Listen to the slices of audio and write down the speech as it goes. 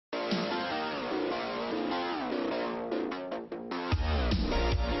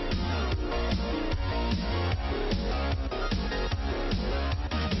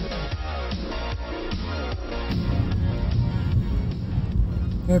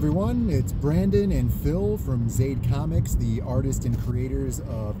Hey everyone, it's Brandon and Phil from Zaid Comics, the artists and creators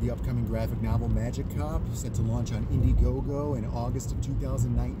of the upcoming graphic novel Magic Cop, set to launch on Indiegogo in August of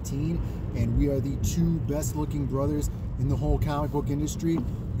 2019. And we are the two best looking brothers in the whole comic book industry.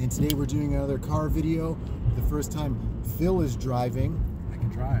 And today we're doing another car video. The first time Phil is driving. I can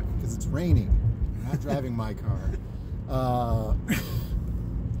drive. Because it's raining. I'm not driving my car.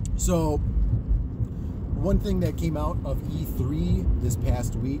 So, one thing that came out of E3 this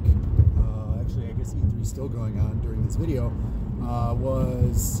past week, actually I guess E3 is still going on during this video,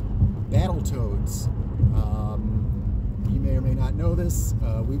 was BattleToads. You may or may not know this,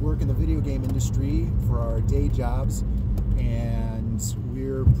 we work in the video game industry for our day jobs, and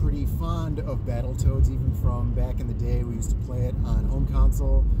we're pretty fond of BattleToads, even from back in the day. We used to play it on home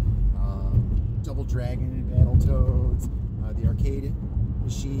console, Double Dragon and BattleToads, the arcade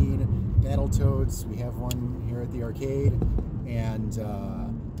machine, BattleToads. We have one here at the arcade, and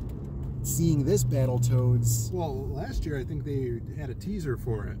seeing this BattleToads. Well, last year I think they had a teaser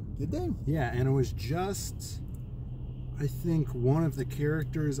for it. Did they? Yeah, and it was just, I think, one of the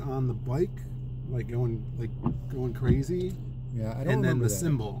characters on the bike, going crazy. Yeah, I don't and remember then the that.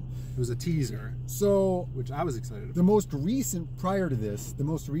 symbol. It was a teaser. So, which I was excited about. The most recent, prior to this, the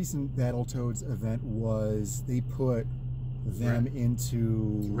most recent BattleToads event was they put them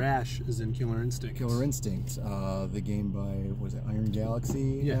into Rash is in Killer Instinct. Killer Instinct, the game by, was it Iron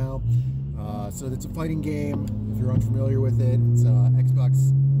Galaxy now? So it's a fighting game. If you're unfamiliar with it, it's a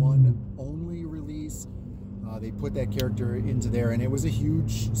Xbox One only release. They put that character into there, and it was a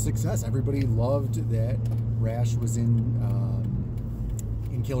huge success. Everybody loved that Rash was in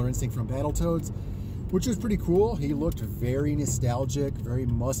Killer Instinct from BattleToads, which was pretty cool. He looked very nostalgic, very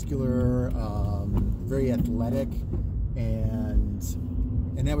muscular, very athletic.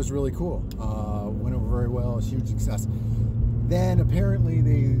 And that was really cool. Went over very well. A huge success. Then apparently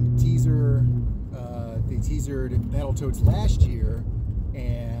they teasered BattleToads last year,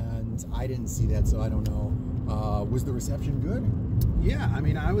 and I didn't see that, so I don't know. Was the reception good? Yeah, I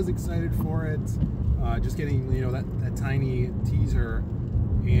mean, I was excited for it. Just getting that tiny teaser,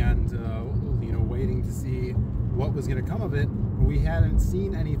 and waiting to see what was going to come of it. We hadn't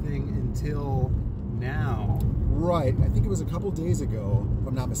seen anything until now. Right, I think it was a couple days ago, if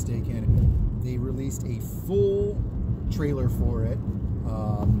I'm not mistaken, they released a full trailer for it,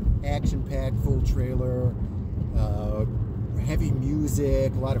 action-packed full trailer, heavy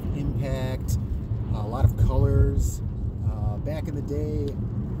music, a lot of impact, a lot of colors. Back in the day,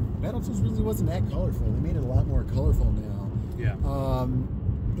 BattleToads really wasn't that colorful. They made it a lot more colorful now. Yeah.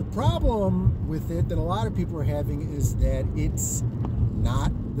 The problem with it that a lot of people are having is that it's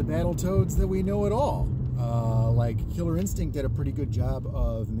not the BattleToads that we know at all. Like Killer Instinct did a pretty good job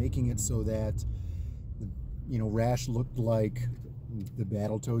of making it so that, Rash looked like the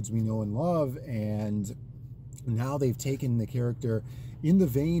BattleToads we know and love, and now they've taken the character in the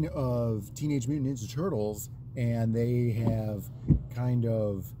vein of Teenage Mutant Ninja Turtles, and they have kind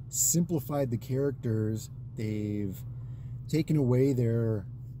of simplified the characters. They've taken away their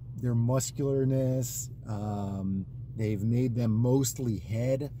muscularness. They've made them mostly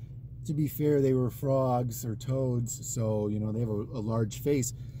head. To be fair, they were frogs or toads, so they have a large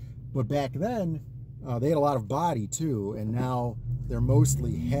face. But back then, they had a lot of body too, and now they're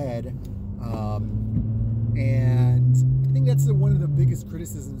mostly head. And I think that's one of the biggest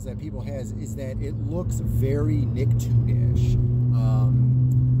criticisms that people has, is that it looks very Nicktoon-ish.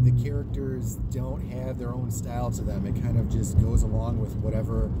 The characters don't have their own style to them. It kind of just goes along with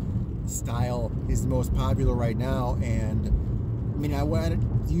whatever style is the most popular right now. And I mean,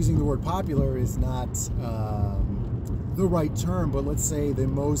 using the word popular is not the right term, but let's say the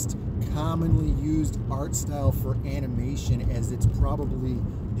most commonly used art style for animation, as it's probably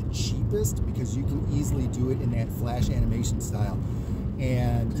the cheapest because you can easily do it in that Flash animation style.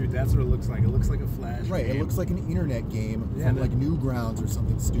 And dude, that's what it looks like. It looks like a Flash right, game. It looks like an internet game from like Newgrounds or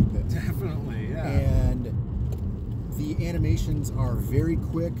something stupid. Definitely, yeah. And the animations are very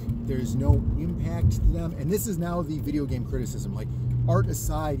quick. There's no impact to them. And this is now the video game criticism. Like, art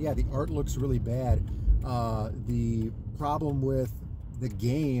aside, yeah, the art looks really bad. The problem with the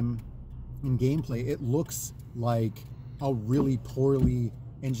game in gameplay, it looks like a really poorly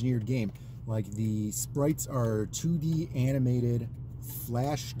engineered game. Like, the sprites are 2D animated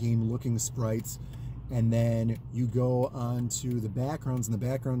Flash game looking sprites, and then you go onto the backgrounds, and the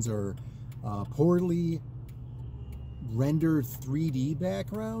backgrounds are poorly rendered 3D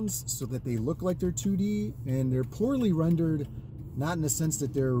backgrounds so that they look like they're 2D, and they're poorly rendered, not in the sense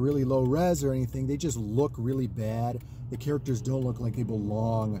that they're really low res or anything. They just look really bad. The characters don't look like they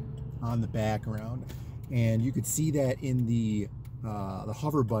belong on the background, and you could see that in the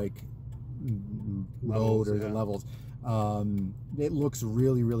hover bike mode or the levels. It looks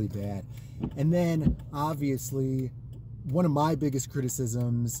really, really bad. And then obviously one of my biggest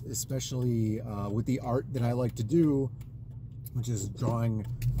criticisms, especially with the art that I like to do, which is drawing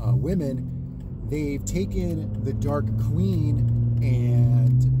women, they've taken the Dark Queen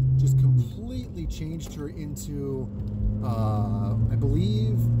and just completely changed her into, I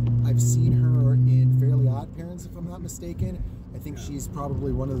believe I've seen her in Fairly Odd Parents, if I'm not mistaken. I think she's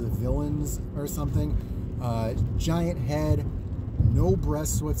probably one of the villains or something. Giant head, no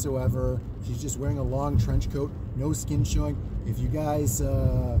breasts whatsoever. She's just wearing a long trench coat, no skin showing. If you guys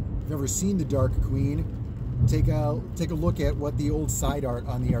have ever seen the Dark Queen, take a look at what the old side art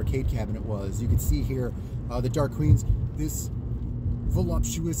on the arcade cabinet was. You can see here the Dark Queen's this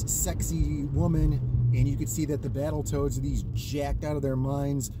voluptuous, sexy woman, and you can see that the Battletoads are these jacked out of their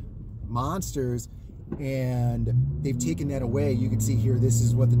minds monsters, and they've taken that away. You can see here, this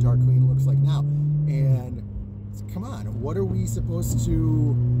is what the Dark Queen looks like now. And come on, what are we supposed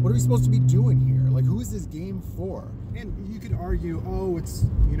to be doing here? Like, who is this game for? And you could argue, oh, it's,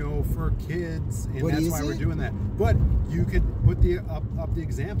 you know, for kids, and What that's is why we're it? doing that. But you could put the up the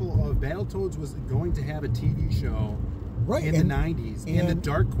example of Battletoads was going to have a TV show Right, in the 90s, and the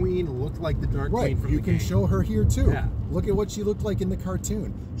Dark Queen looked like the Dark Queen from you the can game. show her here too. Yeah. Look at what she looked like in the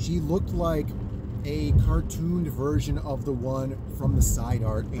cartoon. She looked like a cartooned version of the one from the side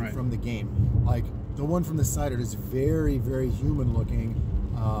art and Right. from the game. Like, the one from the side art is very, very human looking,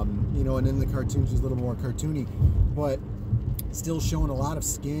 you know, and in the cartoon she's a little more cartoony, but still showing a lot of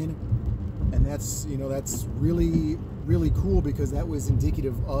skin. And that's, you know, that's really, really cool, because that was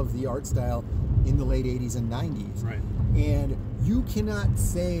indicative of the art style in the late 80s and 90s. Right. And you cannot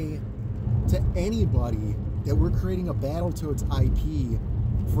say to anybody that we're creating a Battletoads IP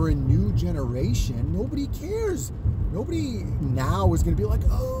for a new generation. Nobody cares. Nobody now is going to be like,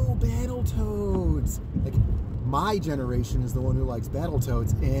 oh, Battletoads. Like, my generation is the one who likes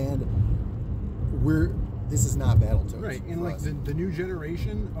Battletoads, and this is not Battletoads. Right, and for like us. the new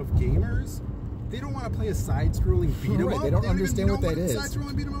generation of gamers, they don't want to play a side-scrolling beat 'em Right, up. they don't understand even what know that is.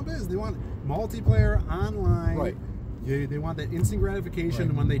 Side-scrolling beat 'em up is. They want multiplayer online. Right. They want that instant gratification,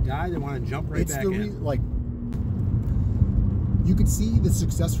 and when they die, they want to jump right back in. Like, you could see the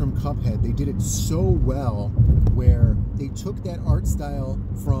success from Cuphead. They did it so well, where they took that art style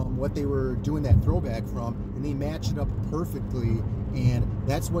from what they were doing that throwback from, and they matched it up perfectly, and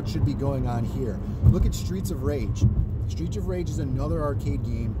that's what should be going on here. Look at Streets of Rage. Streets of Rage is another arcade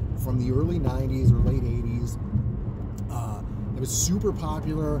game from the early 90s or late 80s. It was super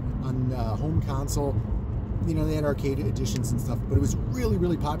popular on home console. You know, they had arcade editions and stuff, but it was really,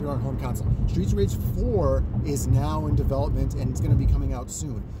 really popular on home console. Streets of Rage 4 is now in development, and it's going to be coming out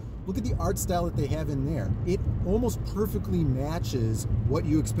soon. Look at the art style that they have in there. It almost perfectly matches what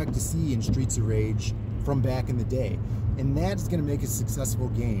you expect to see in Streets of Rage from back in the day. And that's going to make a successful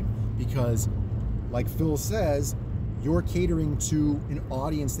game, because, like Phil says, you're catering to an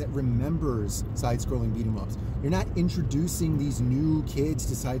audience that remembers side-scrolling beat-em-ups. You're not introducing these new kids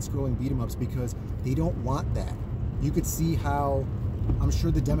to side-scrolling beat-em-ups because they don't want that. You could see how, I'm sure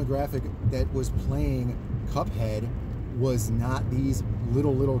the demographic that was playing Cuphead was not these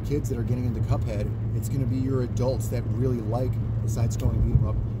little kids that are getting into Cuphead. It's going to be your adults that really like the side-scrolling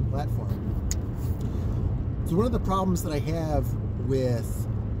beat-em-up platform. So one of the problems that I have with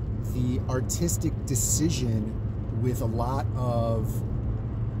the artistic decision with a lot of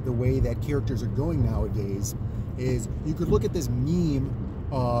the way that characters are going nowadays is, you could look at this meme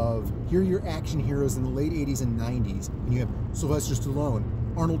of, here are your action heroes in the late 80s and 90s, and you have Sylvester Stallone,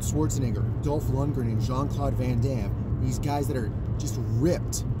 Arnold Schwarzenegger, Dolph Lundgren, and Jean-Claude Van Damme. These guys that are just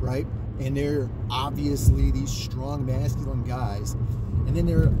ripped, right? And they're obviously these strong, masculine guys. And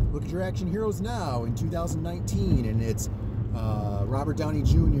then look at your action heroes now in 2019, and it's Robert Downey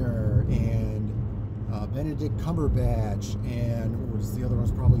Jr. and Benedict Cumberbatch, and what is the other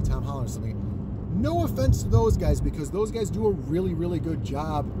one's probably Tom Holland or something. No offense to those guys, because those guys do a really, really good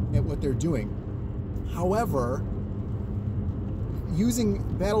job at what they're doing. However, using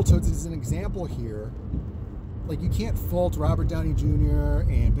Battletoads as an example here, like, you can't fault Robert Downey Jr.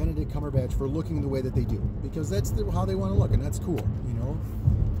 and Benedict Cumberbatch for looking the way that they do, because that's how they want to look, and that's cool, you know?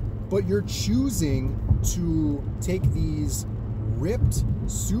 But you're choosing to take these ripped,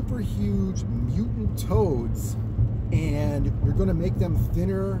 super huge mutant toads, and you're going to make them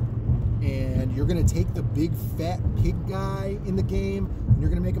thinner, and you're going to take the big fat pig guy in the game, and you're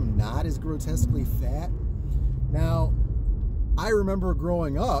going to make him not as grotesquely fat. Now, I remember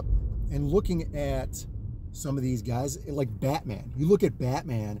growing up and looking at some of these guys, like Batman. You look at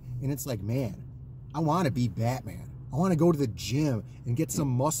Batman, and it's like, man, I want to be Batman. I want to go to the gym and get some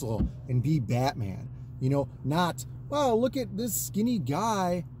muscle and be Batman. You know, not, well, look at this skinny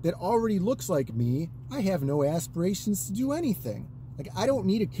guy that already looks like me. I have no aspirations to do anything. Like, I don't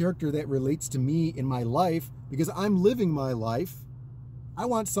need a character that relates to me in my life because I'm living my life. I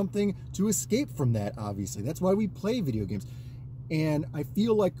want something to escape from that, obviously. That's why we play video games. And I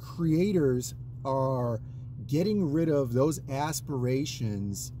feel like creators are getting rid of those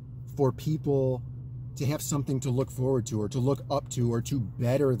aspirations for people to have something to look forward to or to look up to or to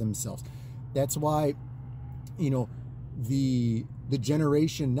better themselves. That's why, you know, the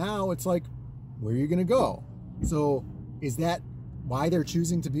generation now, it's like, where are you going to go? So is that why they're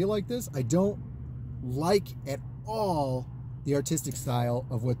choosing to be like this? I don't like at all the artistic style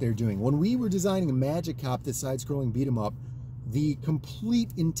of what they're doing. When we were designing a Magic Cop, this side-scrolling beat-em-up, the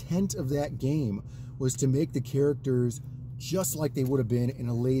complete intent of that game was to make the characters just like they would have been in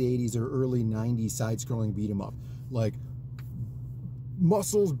a late 80s or early 90s side-scrolling beat-em-up. Like,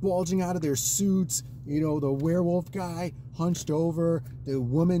 muscles bulging out of their suits, you know, the werewolf guy hunched over, the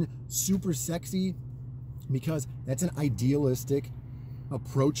woman super sexy, because that's an idealistic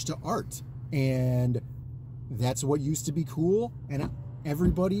approach to art. And that's what used to be cool. And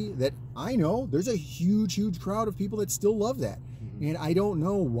everybody that I know, there's a huge, huge crowd of people that still love that. And I don't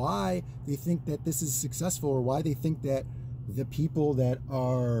know why they think that this is successful or why they think that the people that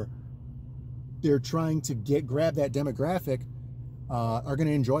they're trying to grab that demographic are going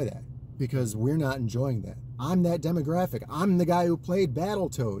to enjoy that, because we're not enjoying that. I'm that demographic. I'm the guy who played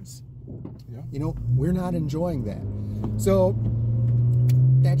BattleToads. Yeah. You know, we're not enjoying that. So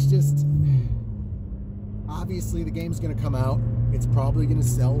that's just, obviously the game's going to come out. It's probably going to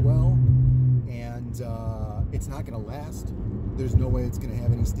sell well, and it's not going to last. There's no way it's going to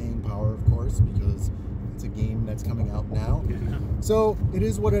have any staying power, of course, because it's a game that's coming out now. Yeah. So it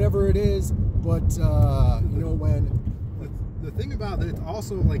is whatever it is, but you know, when... The thing about it, it's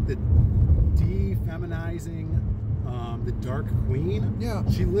also like the defeminizing the Dark Queen. Yeah.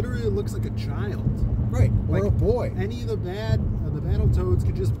 She literally looks like a child. Right, or like a boy. Any of the BattleToads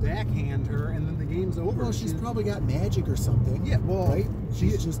could just backhand her and then the game's over. Well, she's probably got magic or something. Yeah, well, right?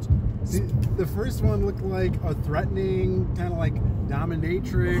 She's just... The first one looked like a threatening, kind of like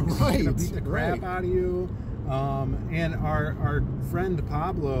dominatrix, right, gonna beat the crap out of you. And our friend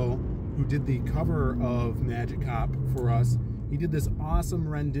Pablo, who did the cover of Magic Cop for us, he did this awesome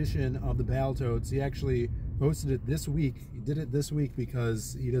rendition of the BattleToads. He actually posted it this week. He did it this week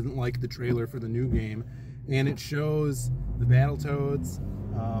because he doesn't like the trailer for the new game. And it shows the BattleToads.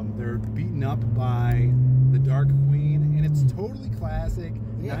 They're beaten up by the Dark Queen. And it's totally classic,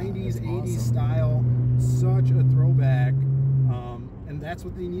 yeah, 90s, 80s awesome style. Such a throwback. And that's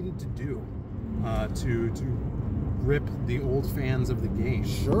what they needed to do to rip the old fans of the game.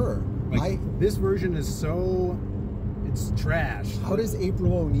 Sure. Like, this version is so... It's trash. How does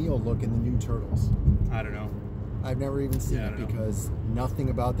April O'Neil look in the new Turtles? I don't know. I've never even seen it because nothing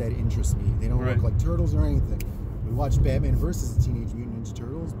about that interests me. They don't look like turtles or anything. We watched Batman versus the Teenage Mutant Ninja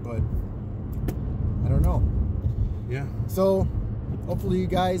Turtles, but I don't know. Yeah. So hopefully you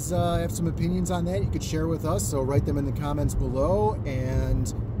guys have some opinions on that. You could share with us, so write them in the comments below,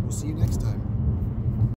 and we'll see you next time.